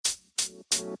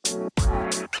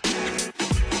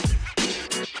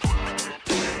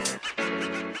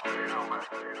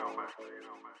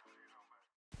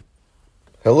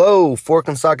Hello, Fork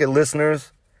and Socket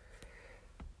listeners.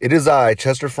 It is I,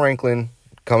 Chester Franklin,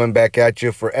 coming back at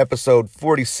you for episode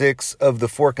 46 of the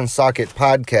Fork and Socket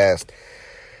podcast.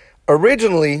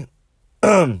 Originally,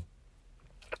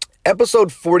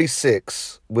 episode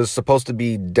 46 was supposed to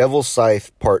be Devil's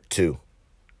Scythe Part 2.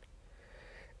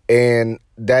 And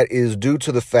that is due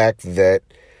to the fact that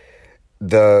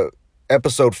the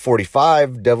episode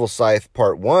 45, Devil's Scythe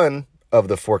Part 1 of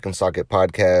the Fork and Socket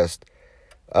podcast,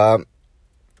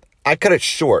 I cut it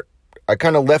short. I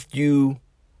kind of left you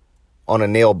on a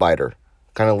nail biter,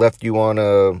 kind of left you on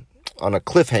a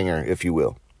cliffhanger, if you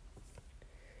will.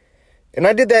 And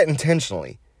I did that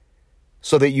intentionally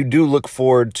so that you do look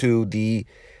forward to the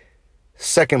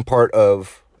second part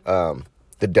of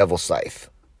the Devil's Scythe.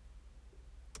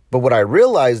 But what I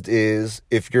realized is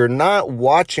if you're not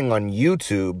watching on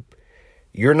YouTube,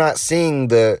 you're not seeing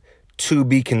the to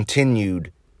be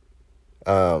continued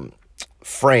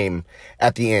frame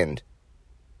at the end.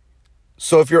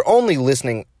 So if you're only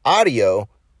listening audio,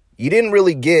 you didn't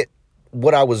really get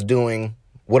what I was doing,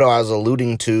 what I was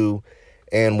alluding to,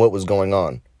 and what was going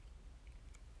on.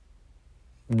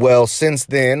 Well, since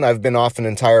then, I've been off an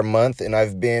entire month, and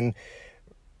I've been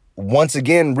once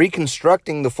again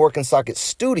reconstructing the Fork and Socket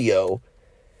studio.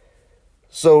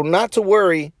 So not to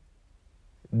worry,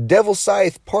 Devil's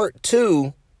Scythe Part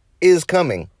 2 is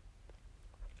coming.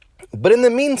 But in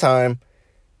the meantime,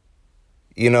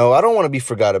 I don't want to be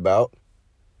forgot about.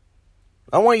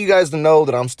 I want you guys to know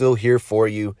that I'm still here for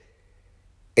you,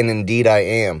 and indeed I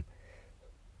am.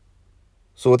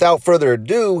 So without further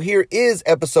ado, here is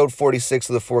episode 46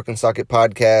 of the Fork and Socket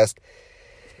podcast.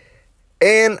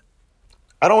 And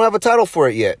I don't have a title for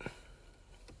it yet.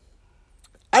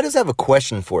 I just have a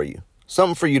question for you,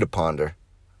 something for you to ponder.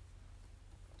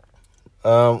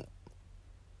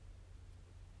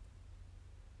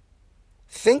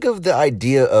 Think of the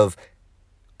idea of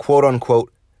quote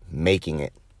unquote making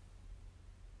it.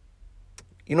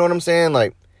 You know what I'm saying?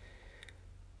 Like,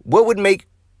 what would make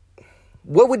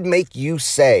you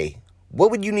say?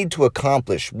 What would you need to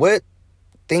accomplish? What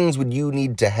things would you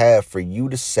need to have for you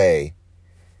to say,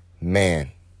 man,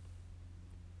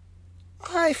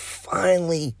 I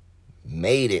finally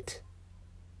made it?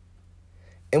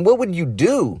 And what would you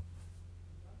do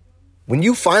when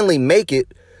you finally make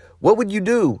it? What would you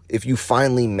do if you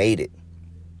finally made it?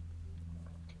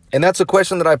 And that's a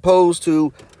question that I pose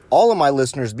to all of my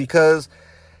listeners because,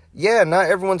 yeah, not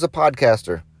everyone's a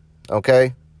podcaster,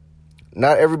 okay?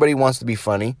 Not everybody wants to be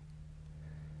funny.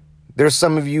 There's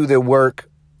some of you that work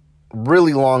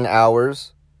really long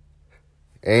hours,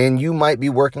 and you might be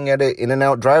working at an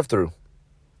In-N-Out drive-thru.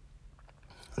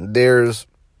 There's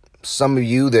some of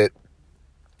you that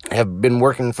have been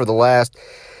working for the last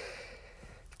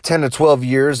 10 to 12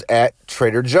 years at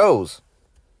Trader Joe's.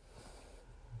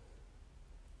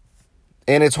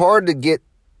 And it's hard to get,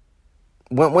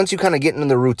 once you kind of get into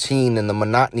the routine and the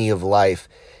monotony of life,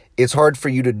 it's hard for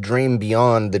you to dream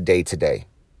beyond the day-to-day.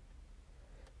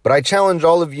 But I challenge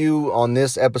all of you on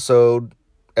this episode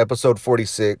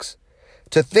 46,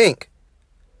 to think.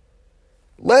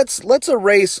 Let's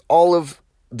erase all of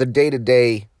the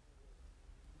day-to-day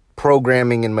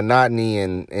programming and monotony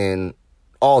and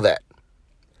all that.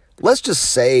 Let's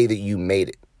just say that you made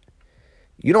it.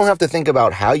 You don't have to think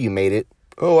about how you made it.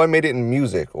 Oh, I made it in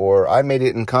music, or I made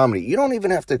it in comedy. You don't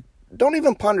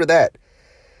even ponder that.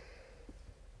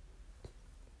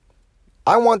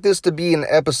 I want this to be an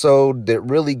episode that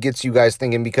really gets you guys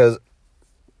thinking, because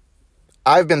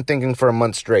I've been thinking for a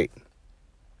month straight.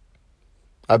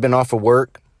 I've been off of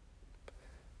work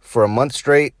for a month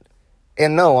straight.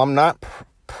 And no, I'm not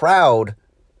proud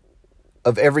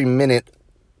of every minute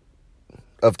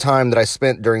of time that I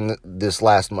spent during this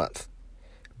last month.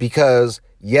 Because,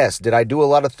 yes, did I do a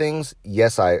lot of things?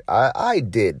 Yes, I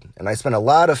did. And I spent a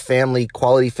lot of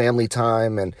quality family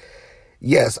time. And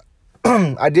yes,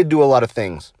 I did do a lot of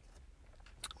things.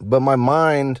 But my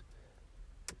mind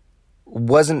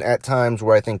wasn't at times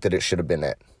where I think that it should have been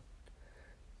at,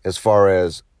 as far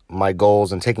as my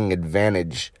goals and taking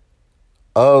advantage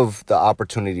of the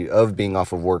opportunity of being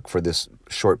off of work for this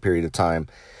short period of time,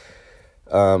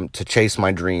 to chase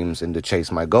my dreams and to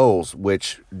chase my goals,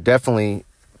 which definitely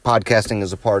podcasting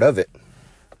is a part of it.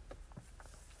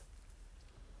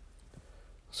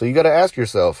 So you got to ask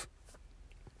yourself,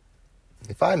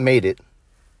 if I made it,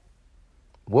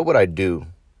 what would I do?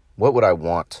 What would I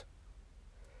want?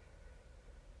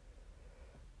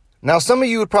 Now, some of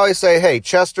you would probably say, hey,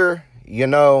 Chester,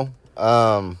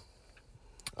 I'm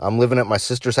living at my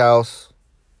sister's house.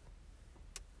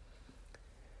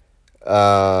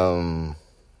 Or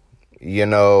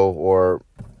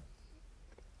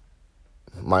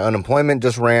my unemployment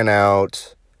just ran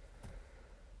out.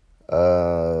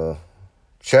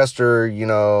 Chester,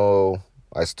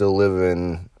 I still live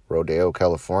in Rodeo,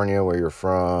 California, where you're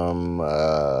from.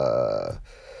 I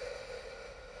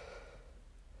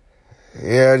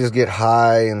just get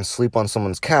high and sleep on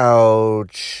someone's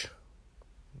couch.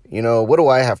 What do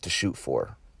I have to shoot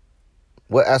for?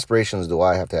 What aspirations do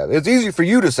I have to have? It's easy for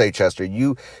you to say, Chester.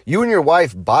 You and your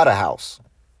wife bought a house.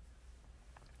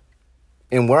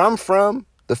 And where I'm from,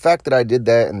 the fact that I did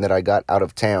that and that I got out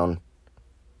of town,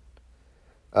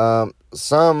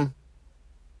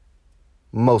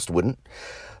 most wouldn't,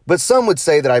 but some would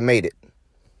say that I made it.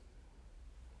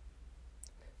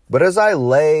 But as I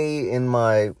lay in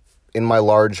my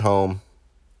large home,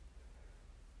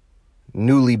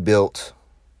 newly built,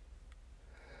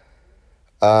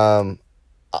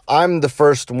 I'm the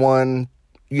first one,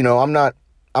 I'm not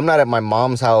at my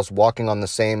mom's house walking on the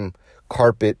same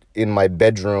carpet in my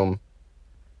bedroom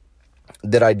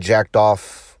that I jacked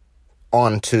off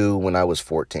onto when I was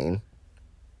 14,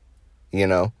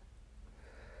 I'm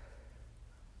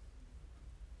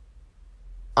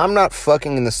not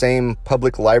fucking in the same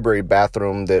public library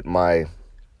bathroom that my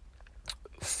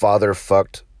father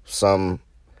fucked some,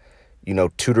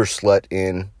 tutor slut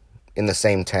in the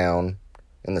same town,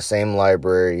 in the same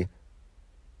library,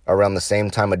 around the same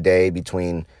time of day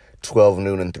between 12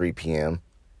 noon and 3 p.m.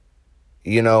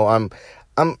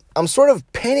 I'm sort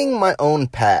of painting my own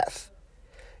path.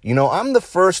 I'm the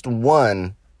first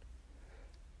one,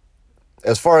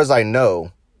 as far as I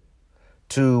know,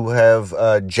 to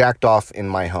have jacked off in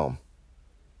my home.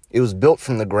 It was built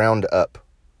from the ground up.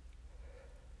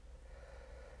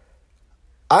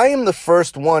 I am the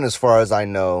first one, as far as I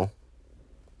know,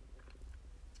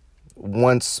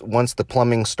 once the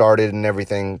plumbing started and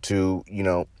everything, to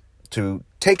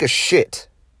take a shit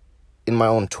in my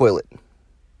own toilet.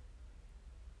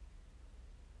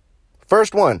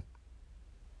 First one.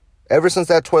 Ever since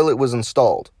that toilet was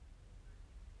installed.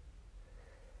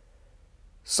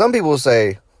 Some people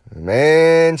say,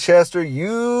 man, Chester,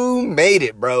 you made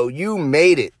it, bro. You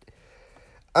made it.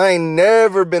 I ain't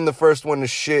never been the first one to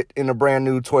shit in a brand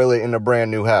new toilet in a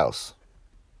brand new house.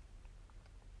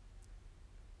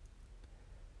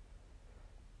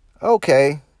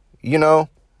 Okay,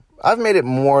 I've made it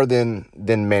more than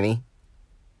many.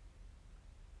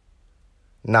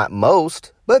 Not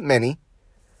most, but many.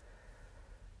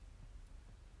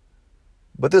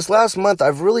 But this last month,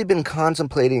 I've really been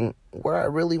contemplating where I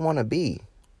really want to be.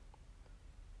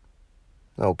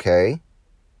 Okay.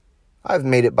 I've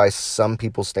made it by some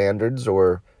people's standards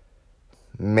or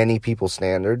many people's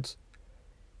standards.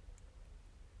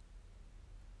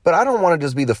 But I don't want to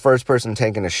just be the first person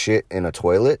taking a shit in a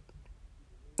toilet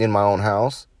in my own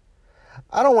house.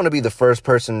 I don't want to be the first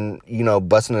person,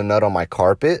 busting a nut on my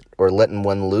carpet or letting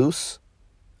one loose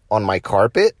on my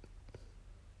carpet.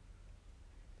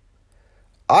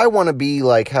 I want to be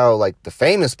like how the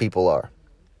famous people are.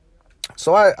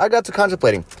 So I got to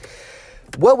contemplating,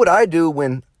 what would I do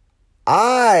when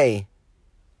I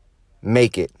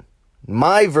make it?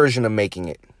 My version of making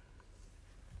it.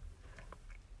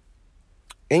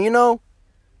 And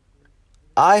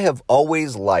I have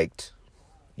always liked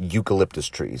eucalyptus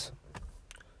trees.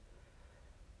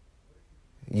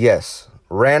 Yes,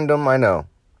 random, I know.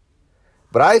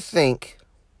 But I think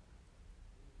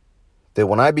that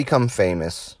when I become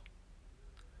famous,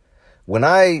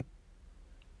 I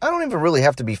don't even really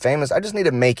have to be famous. I just need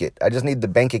to make it. I just need the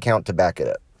bank account to back it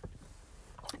up.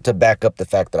 To back up the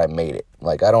fact that I made it.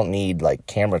 I don't need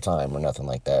camera time or nothing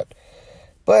like that.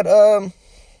 But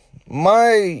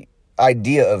my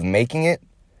idea of making it,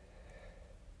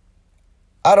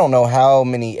 I don't know how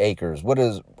many acres. What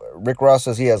is Rick Ross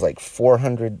says he has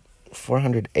 400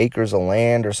 acres of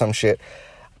land or some shit.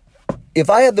 If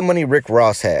I had the money Rick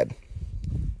Ross had,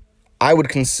 I would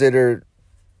consider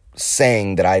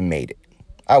saying that I made it.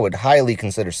 I would highly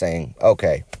consider saying,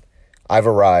 okay, I've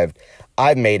arrived.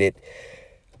 I've made it.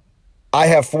 I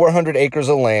have 400 acres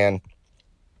of land.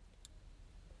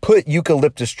 Put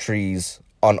eucalyptus trees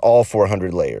on all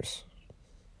 400 layers.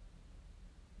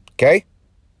 Okay?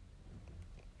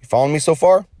 You following me so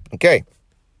far? Okay.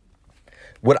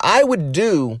 What I would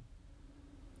do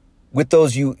with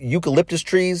those eucalyptus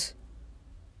trees,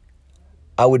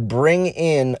 I would bring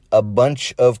in a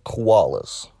bunch of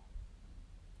koalas.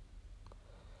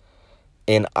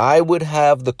 And I would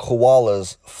have the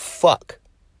koalas fuck.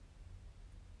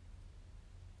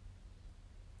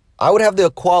 I would have the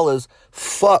koalas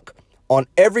fuck on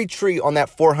every tree on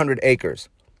that 400 acres.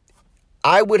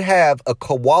 I would have a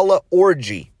koala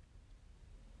orgy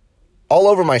all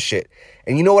over my shit.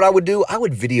 And you know what I would do? I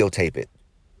would videotape it.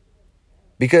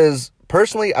 Because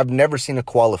personally, I've never seen a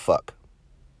koala fuck.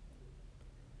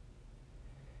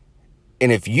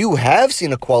 And if you have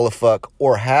seen a koala fuck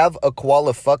or have a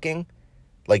koala fucking,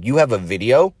 like you have a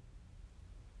video,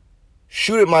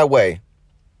 shoot it my way.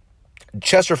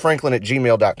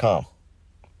 ChesterFranklin@gmail.com.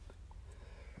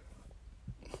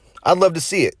 I'd love to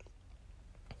see it.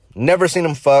 Never seen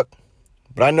him fuck,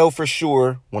 but I know for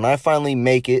sure when I finally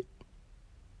make it,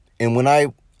 and when I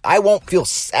won't feel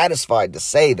satisfied to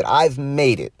say that I've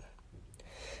made it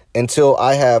until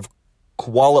I have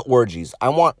koala orgies. I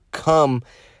want cum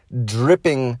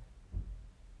dripping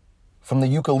from the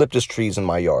eucalyptus trees in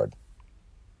my yard.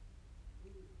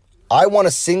 I want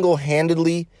to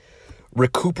single-handedly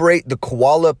recuperate the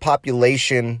koala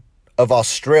population of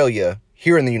Australia,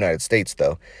 here in the United States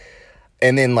though,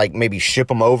 and then like maybe ship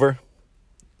them over,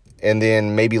 and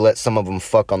then maybe let some of them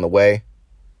fuck on the way.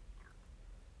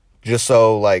 Just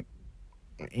so, like,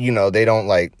 you know, they don't,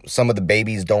 like, some of the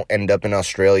babies don't end up in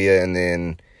Australia and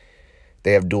then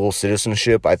they have dual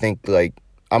citizenship. I think, like,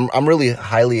 I'm really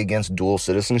highly against dual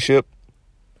citizenship.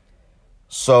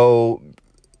 So,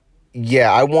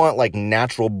 yeah, I want, like,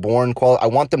 natural born quality. I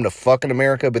want them to fuck in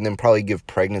America, but then probably give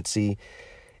pregnancy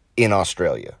in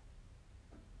Australia.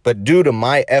 But due to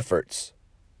my efforts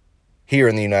here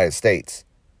in the United States,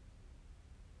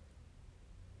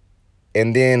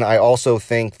 and then I also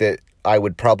think that I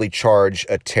would probably charge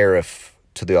a tariff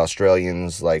to the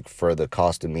Australians, like for the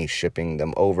cost of me shipping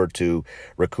them over to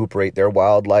recuperate their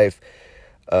wildlife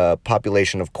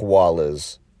population of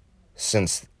koalas,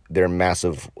 since there are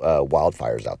massive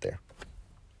wildfires out there.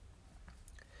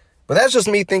 But that's just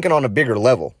me thinking on a bigger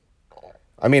level.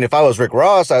 I mean, if I was Rick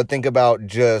Ross, I'd think about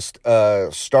just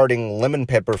starting lemon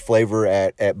pepper flavor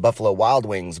at Buffalo Wild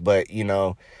Wings. But, you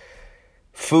know,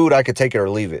 food, I could take it or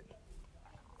leave it.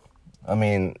 I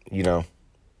mean, you know,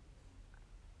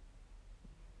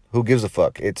 who gives a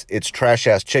fuck? It's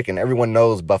trash-ass chicken. Everyone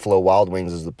knows Buffalo Wild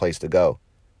Wings is the place to go.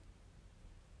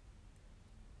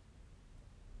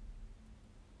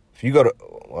 If you go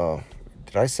to,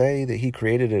 did I say that he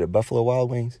created it at Buffalo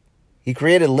Wild Wings? He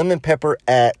created lemon pepper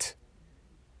at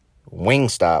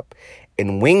Wingstop,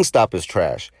 and Wingstop is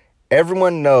trash.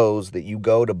 Everyone knows that you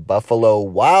go to Buffalo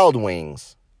Wild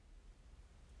Wings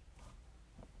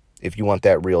if you want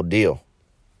that real deal.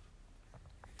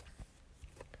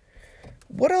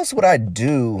 What else would I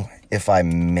do if I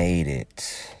made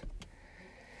it?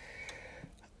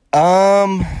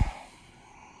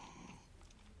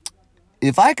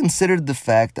 If I considered the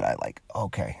fact that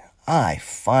I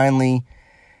finally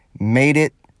made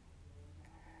it,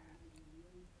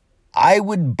 I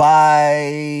would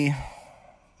buy,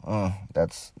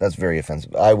 that's very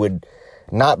offensive. I would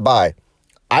not buy.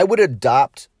 I would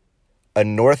adopt a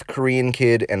North Korean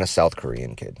kid and a South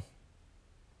Korean kid.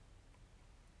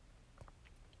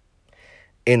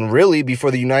 And really,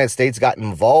 before the United States got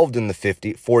involved in the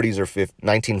 1940s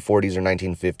or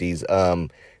 1950s,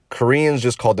 Koreans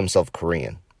just called themselves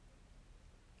Korean.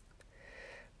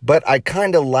 But I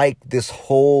kind of like this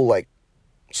whole, like,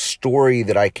 story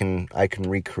that I can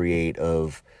recreate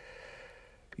of,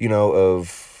 you know,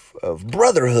 of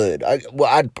brotherhood.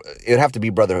 It'd have to be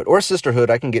brotherhood or sisterhood.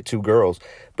 I can get two girls.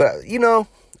 But, you know,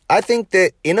 I think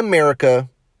that in America,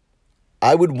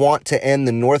 I would want to end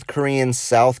the North Korean,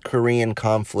 South Korean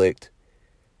conflict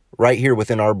right here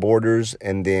within our borders.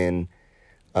 And then,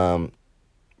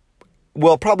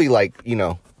 probably, like, you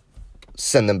know,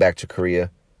 send them back to Korea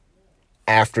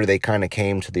after they kind of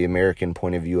came to the American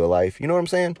point of view of life. You know what I'm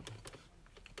saying?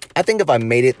 I think if I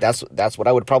made it, that's what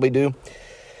I would probably do.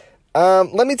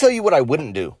 Let me tell you what I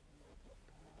wouldn't do.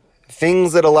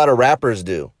 Things that a lot of rappers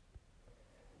do.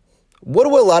 What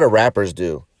do a lot of rappers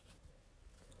do?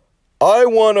 I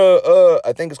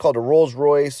think it's called a Rolls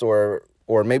Royce or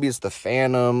maybe it's the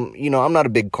Phantom. You know, I'm not a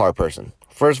big car person.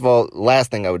 First of all,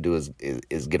 last thing I would do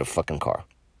is get a fucking car.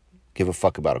 Give a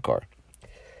fuck about a car.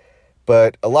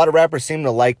 But a lot of rappers seem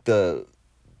to like the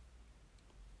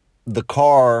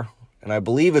car, and I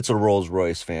believe it's a Rolls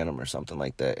Royce Phantom or something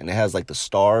like that. And it has like the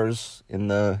stars in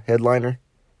the headliner,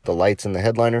 the lights in the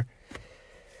headliner.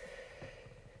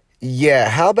 Yeah,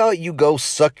 how about you go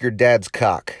suck your dad's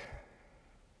cock?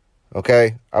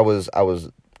 Okay, I was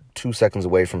 2 seconds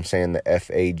away from saying the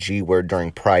F-A-G word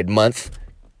during Pride Month,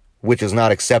 which is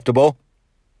not acceptable.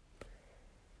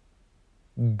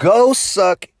 Go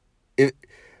suck it.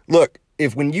 Look,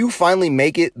 if when you finally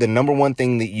make it, the number one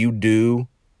thing that you do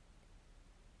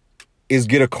is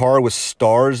get a car with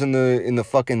stars in the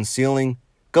fucking ceiling,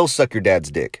 go suck your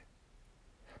dad's dick.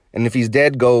 And if he's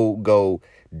dead, go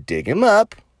dig him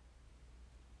up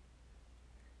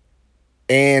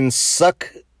and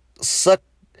suck.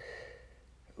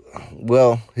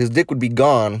 Well, his dick would be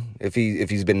gone if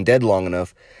he's been dead long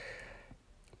enough.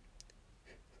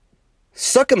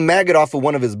 Suck a maggot off of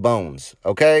one of his bones,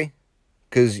 okay?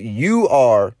 Because you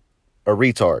are a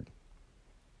retard.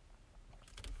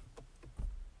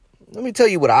 Let me tell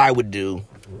you what I would do.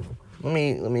 Let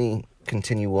me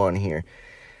continue on here.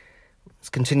 Let's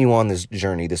continue on this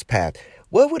journey, this path.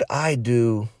 What would I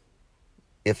do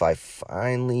if I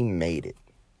finally made it?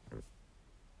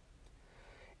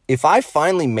 If I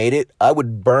finally made it, I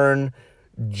would burn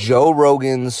Joe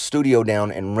Rogan's studio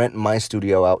down and rent my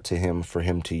studio out to him for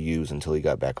him to use until he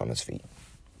got back on his feet.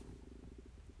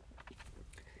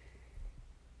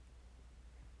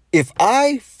 If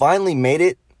I finally made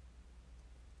it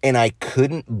and I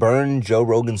couldn't burn Joe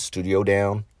Rogan's studio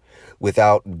down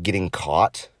without getting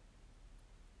caught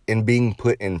and being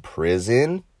put in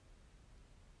prison,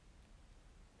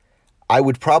 I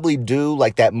would probably do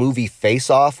like that movie Face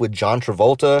Off with John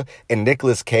Travolta and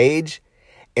Nicolas Cage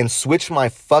and switch my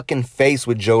fucking face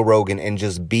with Joe Rogan and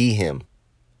just be him.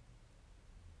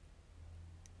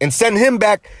 And send him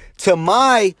back to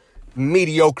my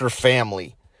mediocre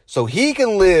family so he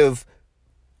can live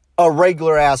a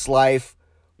regular ass life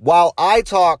while I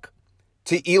talk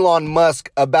to Elon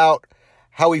Musk about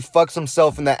how he fucks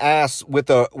himself in the ass with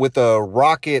a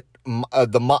rocket,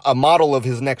 a model of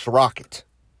his next rocket.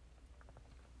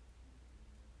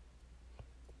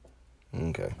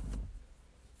 Okay.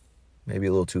 Maybe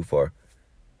a little too far.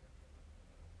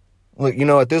 Look,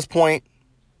 at this point,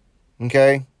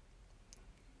 okay,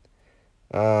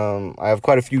 I have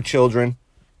quite a few children.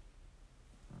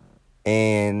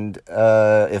 And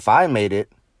if I made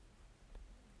it,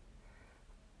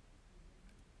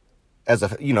 as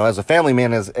a family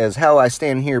man, as how I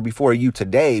stand here before you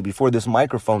today, before this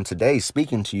microphone today,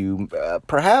 speaking to you,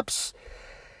 perhaps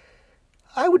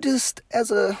I would just, as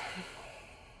a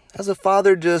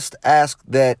father, just ask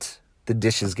that the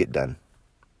dishes get done.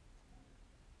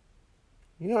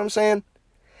 You know what I'm saying?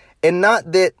 And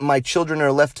not that my children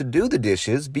are left to do the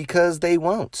dishes, because they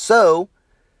won't. So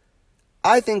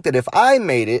I think that if I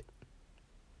made it,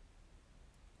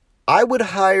 I would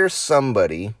hire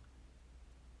somebody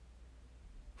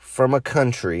from a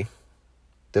country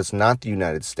that's not the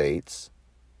United States,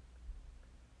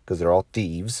 because they're all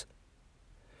thieves.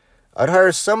 I'd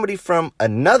hire somebody from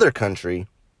another country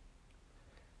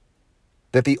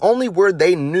that the only word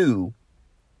they knew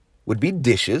would be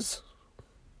dishes.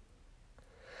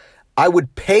 I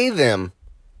would pay them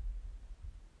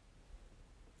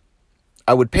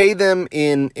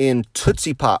in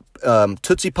Tootsie Pop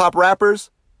wrappers.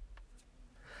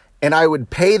 And I would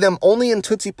pay them only in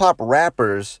Tootsie Pop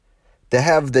wrappers to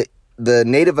have the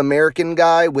Native American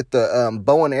guy with the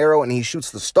bow and arrow and he shoots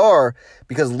the star,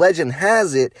 because legend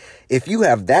has it, if you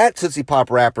have that Tootsie Pop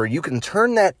wrapper, you can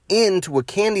turn that into a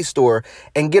candy store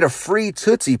and get a free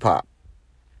Tootsie Pop.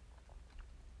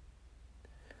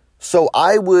 So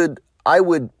I would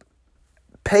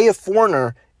pay a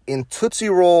foreigner in Tootsie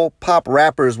Roll Pop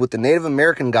wrappers with the Native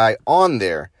American guy on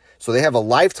there, so they have a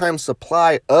lifetime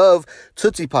supply of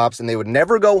Tootsie Pops and they would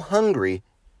never go hungry.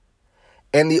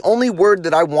 And the only word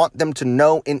that I want them to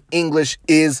know in English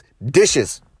is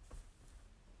dishes.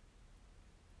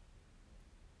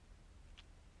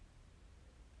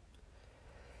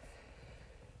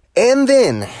 And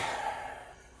then,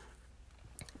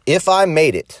 if I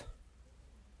made it,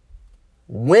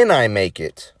 when I make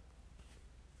it,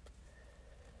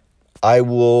 I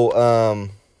will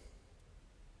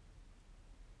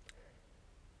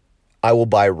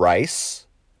buy rice.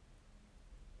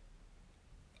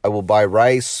 I will buy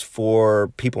rice for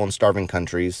people in starving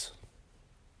countries.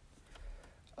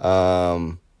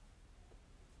 I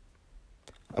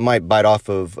might bite off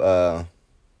of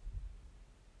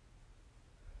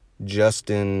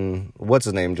Justin, what's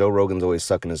his name? Joe Rogan's always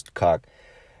sucking his cock.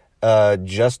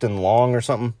 Justin Long or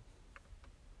something.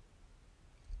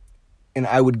 And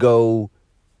I would go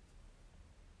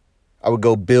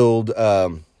build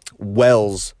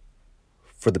wells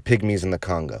for the pygmies in the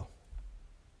Congo.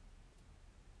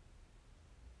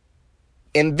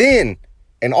 And then,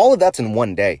 and all of that's in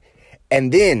one day.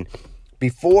 And then,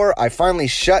 before I finally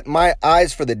shut my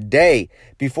eyes for the day,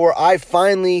 before I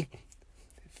finally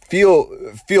feel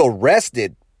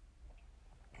rested,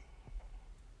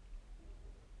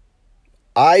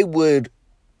 I would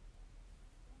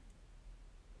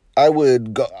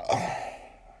go,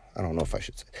 I don't know if I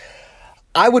should say,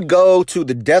 I would go to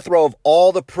the death row of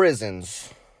all the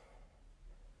prisons,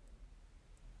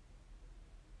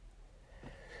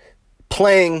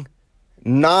 playing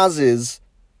Nas's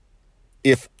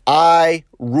If I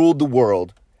Ruled the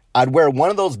World I'd wear one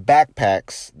of those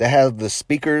backpacks that have the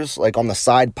speakers like on the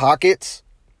side pockets.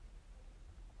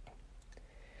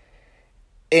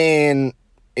 And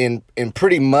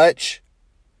pretty much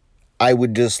I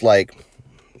would just like,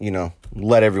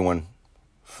 let everyone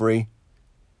free.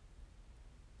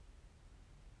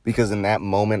 Because in that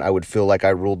moment I would feel like I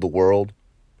ruled the world.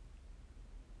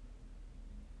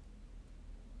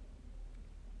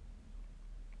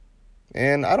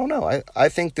 And I don't know. I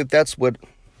think that that's what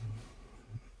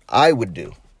I would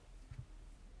do.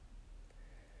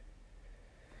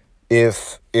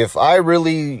 If I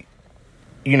really,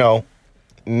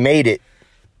 made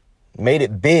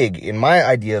it big in my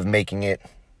idea of making it,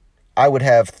 I would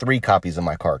have 3 copies of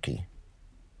my car key,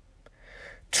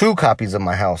 2 copies of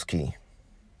my house key,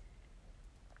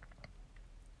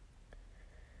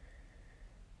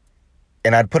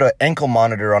 and I'd put an ankle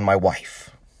monitor on my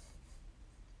wife.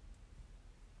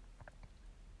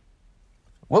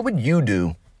 What would you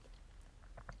do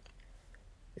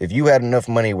if you had enough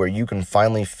money where you can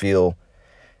finally feel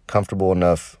comfortable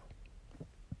enough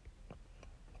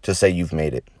to say you've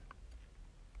made it?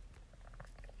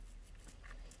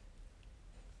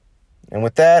 And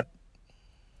with that,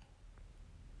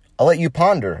 I'll let you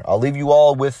ponder. I'll leave you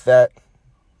all with that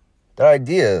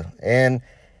idea. And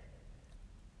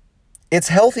it's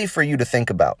healthy for you to think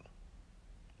about.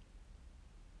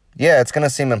 Yeah, it's going to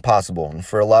seem impossible. And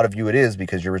for a lot of you it is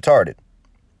because you're retarded.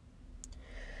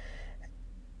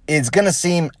 It's going to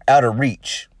seem out of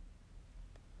reach.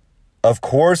 Of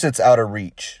course it's out of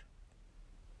reach.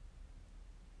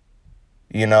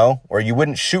 Or you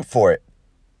wouldn't shoot for it.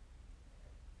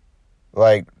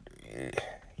 Like,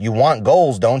 you want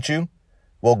goals, don't you?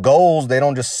 Well, goals, they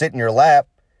don't just sit in your lap.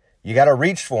 You got to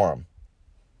reach for them.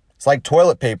 It's like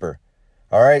toilet paper.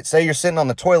 All right, say you're sitting on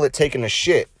the toilet taking a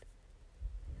shit.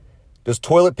 Does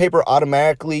toilet paper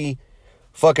automatically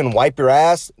fucking wipe your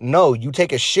ass? No, you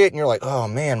take a shit and you're like, oh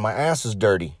man, my ass is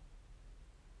dirty.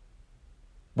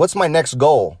 What's my next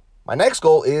goal? My next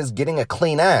goal is getting a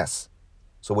clean ass.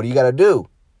 So what do you got to do?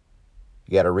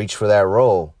 You got to reach for that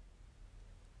roll.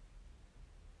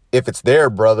 If it's there,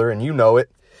 brother, and you know it.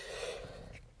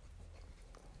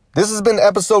 This has been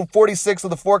episode 46 of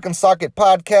the Fork and Socket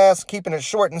podcast. Keeping it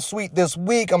short and sweet this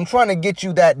week. I'm trying to get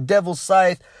you that Devil's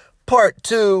Scythe Part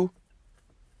 2.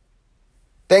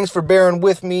 Thanks for bearing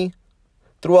with me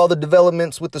through all the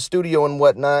developments with the studio and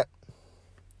whatnot.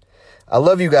 I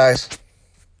love you guys.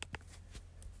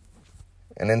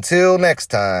 And until next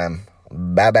time,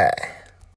 bye-bye.